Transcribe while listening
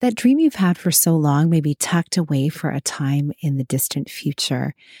That dream you've had for so long may be tucked away for a time in the distant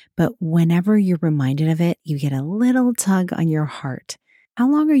future, but whenever you're reminded of it, you get a little tug on your heart. How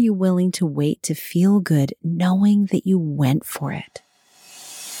long are you willing to wait to feel good knowing that you went for it?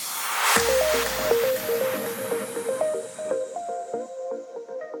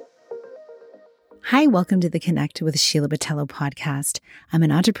 Hi, welcome to the Connect with Sheila Botelho podcast. I'm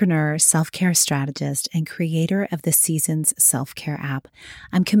an entrepreneur, self-care strategist, and creator of the Seasons Self-Care app.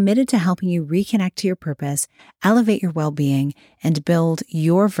 I'm committed to helping you reconnect to your purpose, elevate your well-being, and build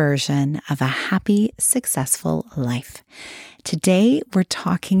your version of a happy, successful life. Today, we're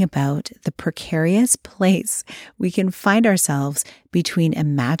talking about the precarious place we can find ourselves between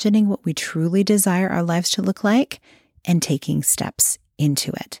imagining what we truly desire our lives to look like and taking steps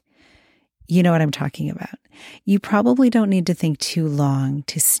into it. You know what I'm talking about. You probably don't need to think too long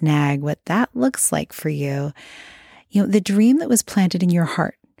to snag what that looks like for you. You know, the dream that was planted in your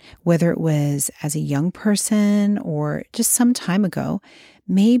heart, whether it was as a young person or just some time ago,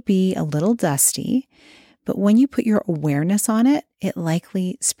 may be a little dusty, but when you put your awareness on it, it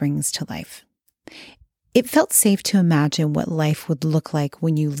likely springs to life. It felt safe to imagine what life would look like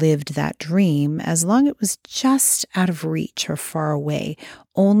when you lived that dream, as long as it was just out of reach or far away,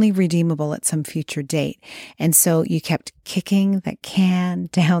 only redeemable at some future date. And so you kept kicking that can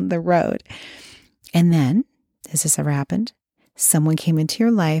down the road. And then, has this ever happened? Someone came into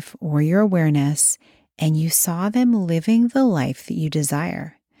your life or your awareness, and you saw them living the life that you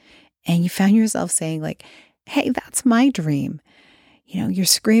desire. And you found yourself saying like, hey, that's my dream. You know, you're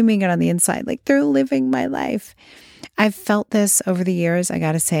screaming it on the inside, like they're living my life. I've felt this over the years, I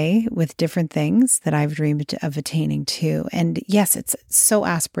got to say, with different things that I've dreamed of attaining to. And yes, it's so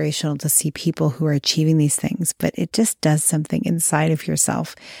aspirational to see people who are achieving these things, but it just does something inside of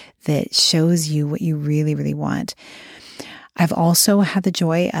yourself that shows you what you really, really want. I've also had the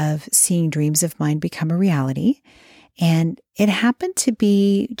joy of seeing dreams of mine become a reality. And it happened to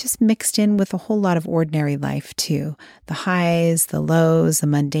be just mixed in with a whole lot of ordinary life too. The highs, the lows, the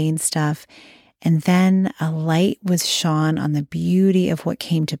mundane stuff. And then a light was shone on the beauty of what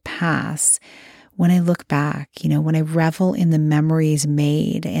came to pass when I look back, when I revel in the memories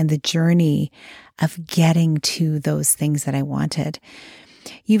made and the journey of getting to those things that I wanted.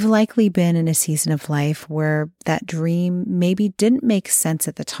 You've likely been in a season of life where that dream maybe didn't make sense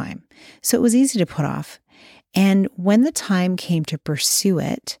at the time. So it was easy to put off. And when the time came to pursue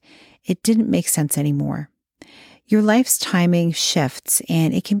it, it didn't make sense anymore. Your life's timing shifts,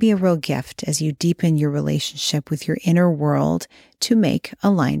 and it can be a real gift as you deepen your relationship with your inner world to make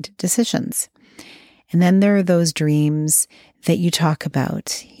aligned decisions. And then there are those dreams that you talk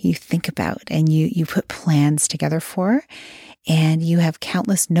about, you think about, and you put plans together for, and you have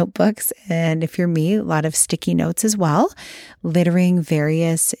countless notebooks, and if you're me, a lot of sticky notes as well, littering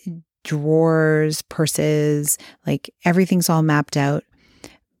various drawers, purses, like everything's all mapped out,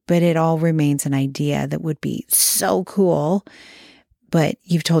 but it all remains an idea that would be so cool, but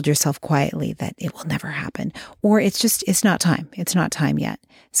you've told yourself quietly that it will never happen, or it's not time. It's not time yet.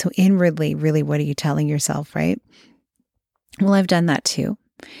 So inwardly, really, what are you telling yourself, right? Well, I've done that too.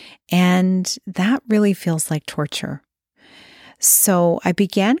 And that really feels like torture. So I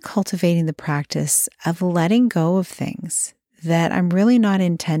began cultivating the practice of letting go of things that I'm really not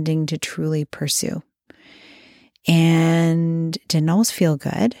intending to truly pursue. And didn't always feel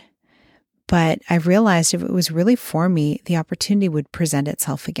good, but I realized if it was really for me, the opportunity would present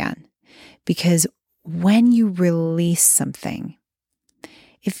itself again. Because when you release something,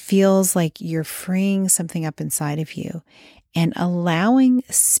 it feels like you're freeing something up inside of you and allowing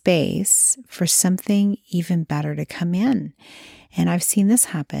space for something even better to come in. And I've seen this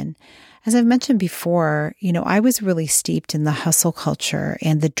happen. As I've mentioned before, I was really steeped in the hustle culture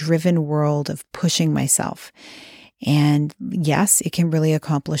and the driven world of pushing myself. And yes, it can really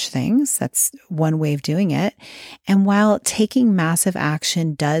accomplish things. That's one way of doing it. And while taking massive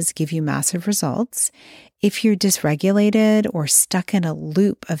action does give you massive results, if you're dysregulated or stuck in a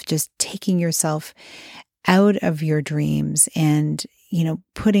loop of just taking yourself out of your dreams and,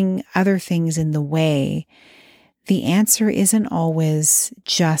 putting other things in the way, the answer isn't always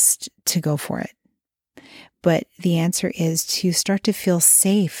just to go for it, but the answer is to start to feel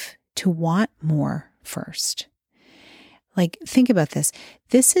safe, to want more first. Like, think about this.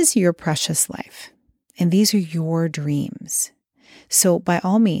 This is your precious life, and these are your dreams. So by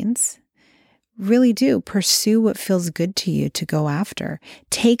all means, really do pursue what feels good to you to go after.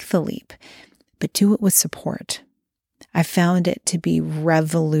 Take the leap, but do it with support. I found it to be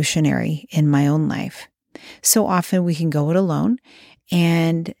revolutionary in my own life. So often we can go it alone,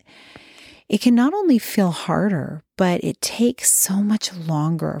 and it can not only feel harder, but it takes so much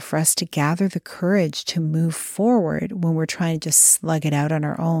longer for us to gather the courage to move forward when we're trying to just slug it out on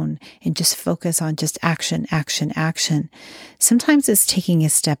our own and just focus on just action, action, action. Sometimes it's taking a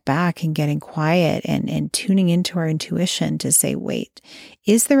step back and getting quiet and tuning into our intuition to say, wait,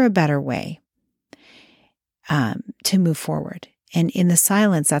 is there a better way to move forward? And in the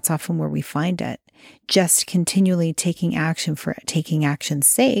silence, that's often where we find it. Just continually taking action for taking action's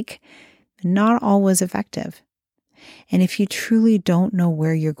sake, not always effective. And if you truly don't know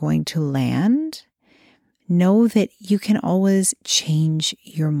where you're going to land, know that you can always change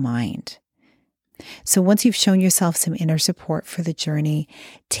your mind. So once you've shown yourself some inner support for the journey,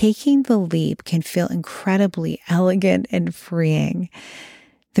 taking the leap can feel incredibly elegant and freeing.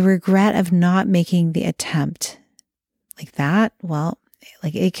 The regret of not making the attempt like that, well,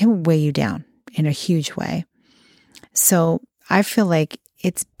 like it can weigh you down in a huge way. So I feel like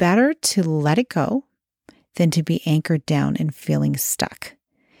it's better to let it go than to be anchored down and feeling stuck.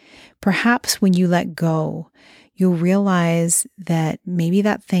 Perhaps when you let go, you'll realize that maybe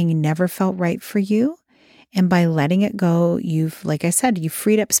that thing never felt right for you. And by letting it go, like I said, you've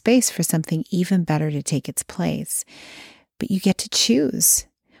freed up space for something even better to take its place. But you get to choose.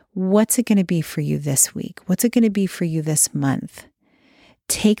 What's it going to be for you this week? What's it going to be for you this month?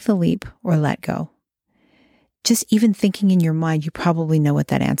 Take the leap or let go. Just even thinking in your mind, you probably know what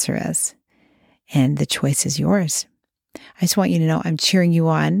that answer is. And the choice is yours. I just want you to know I'm cheering you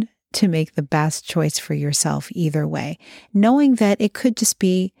on to make the best choice for yourself either way, knowing that it could just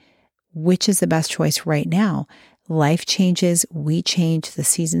be which is the best choice right now. Life changes, we change, the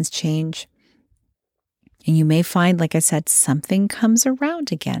seasons change. And you may find, like I said, something comes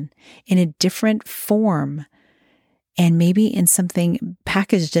around again in a different form and maybe in something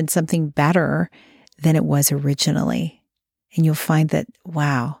packaged in something better than it was originally. And you'll find that,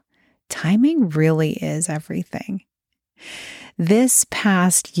 wow, timing really is everything. This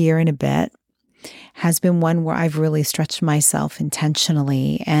past year and a bit has been one where I've really stretched myself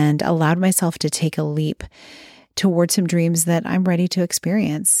intentionally and allowed myself to take a leap towards some dreams that I'm ready to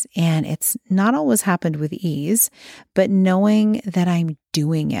experience. And it's not always happened with ease, but knowing that I'm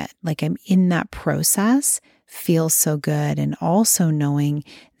doing it, like I'm in that process, feels so good. And also knowing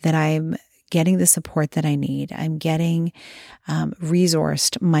that I'm getting the support that I need. I'm getting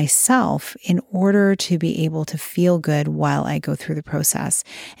resourced myself in order to be able to feel good while I go through the process.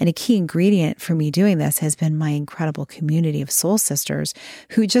 And a key ingredient for me doing this has been my incredible community of soul sisters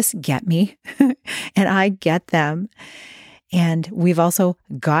who just get me and I get them. And we've also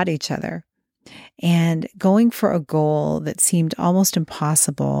got each other. And going for a goal that seemed almost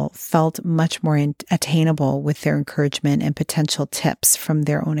impossible felt much more attainable with their encouragement and potential tips from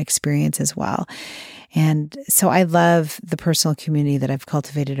their own experience as well. And so I love the personal community that I've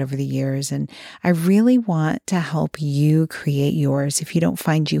cultivated over the years. And I really want to help you create yours if you don't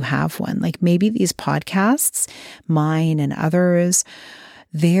find you have one. Like maybe these podcasts, mine and others,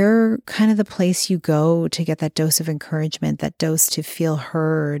 they're kind of the place you go to get that dose of encouragement, that dose to feel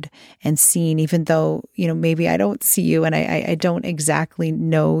heard and seen, even though, maybe I don't see you and I don't exactly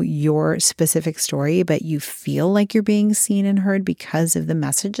know your specific story, but you feel like you're being seen and heard because of the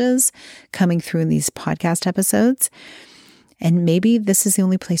messages coming through in these podcast episodes. And maybe this is the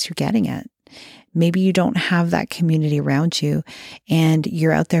only place you're getting it. Maybe you don't have that community around you and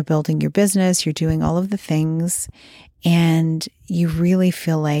you're out there building your business, you're doing all of the things, and you really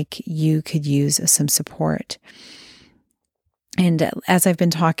feel like you could use some support. And as I've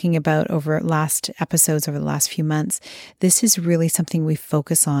been talking about over the last few months, this is really something we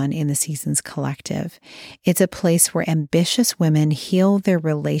focus on in the Seasons Collective. It's a place where ambitious women heal their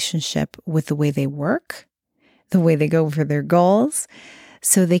relationship with the way they work, the way they go for their goals,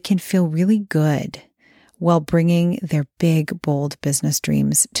 so they can feel really good while bringing their big, bold business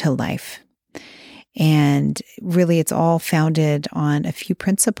dreams to life. And really, it's all founded on a few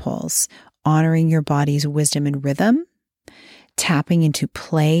principles: honoring your body's wisdom and rhythm, tapping into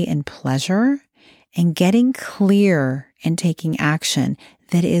play and pleasure, and getting clear and taking action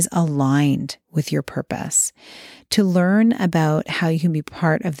that is aligned with your purpose. To learn about how you can be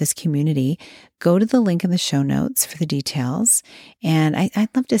part of this community, go to the link in the show notes for the details. And I'd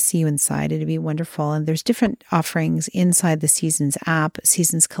love to see you inside. It'd be wonderful. And there's different offerings inside the Seasons app.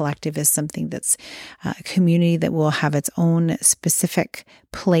 Seasons Collective is something that's a community that will have its own specific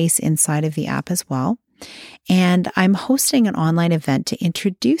place inside of the app as well. And I'm hosting an online event to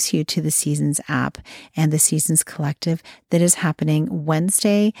introduce you to the Seasons app and the Seasons Collective that is happening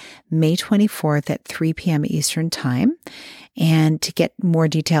Wednesday, May 24th at 3 p.m. Eastern Time. And to get more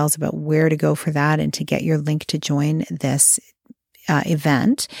details about where to go for that and to get your link to join this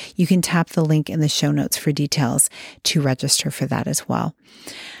event, you can tap the link in the show notes for details to register for that as well.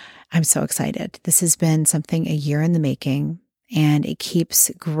 I'm so excited. This has been something a year in the making, and it keeps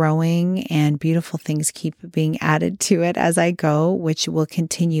growing and beautiful things keep being added to it as I go, which will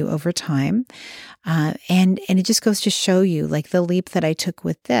continue over time. And it just goes to show you, like, the leap that I took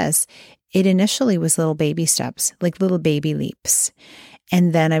with this, it initially was little baby steps, like little baby leaps.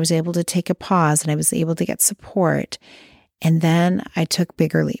 And then I was able to take a pause and I was able to get support. And then I took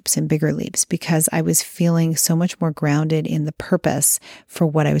bigger leaps and bigger leaps because I was feeling so much more grounded in the purpose for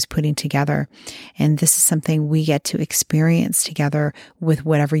what I was putting together. And this is something we get to experience together with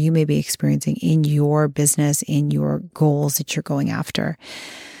whatever you may be experiencing in your business, in your goals that you're going after.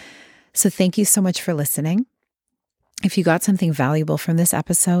 So thank you so much for listening. If you got something valuable from this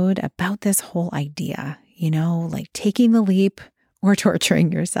episode about this whole idea, like taking the leap or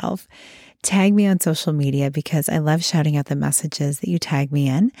torturing yourself, tag me on social media because I love shouting out the messages that you tag me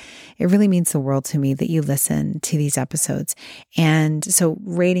in. It really means the world to me that you listen to these episodes. And so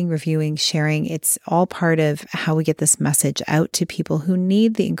rating, reviewing, sharing, it's all part of how we get this message out to people who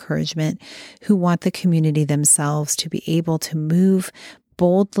need the encouragement, who want the community themselves to be able to move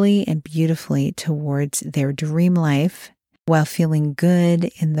boldly and beautifully towards their dream life while feeling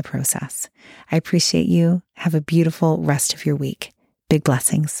good in the process. I appreciate you. Have a beautiful rest of your week. Big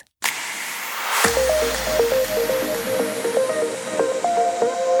blessings.